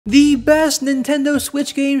The best Nintendo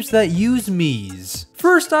Switch games that use Miis.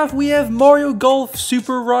 First off, we have Mario Golf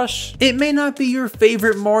Super Rush. It may not be your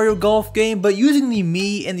favorite Mario Golf game, but using the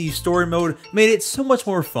Mii in the story mode made it so much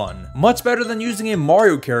more fun. Much better than using a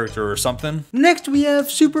Mario character or something. Next, we have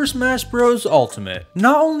Super Smash Bros. Ultimate.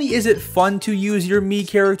 Not only is it fun to use your Mii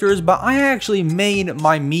characters, but I actually main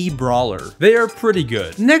my Mii Brawler. They are pretty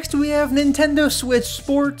good. Next, we have Nintendo Switch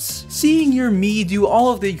Sports. Seeing your Mii do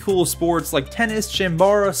all of the cool sports like tennis,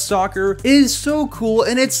 chambara, soccer is so cool,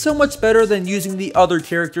 and it's so much better than using the other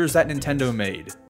characters that Nintendo made.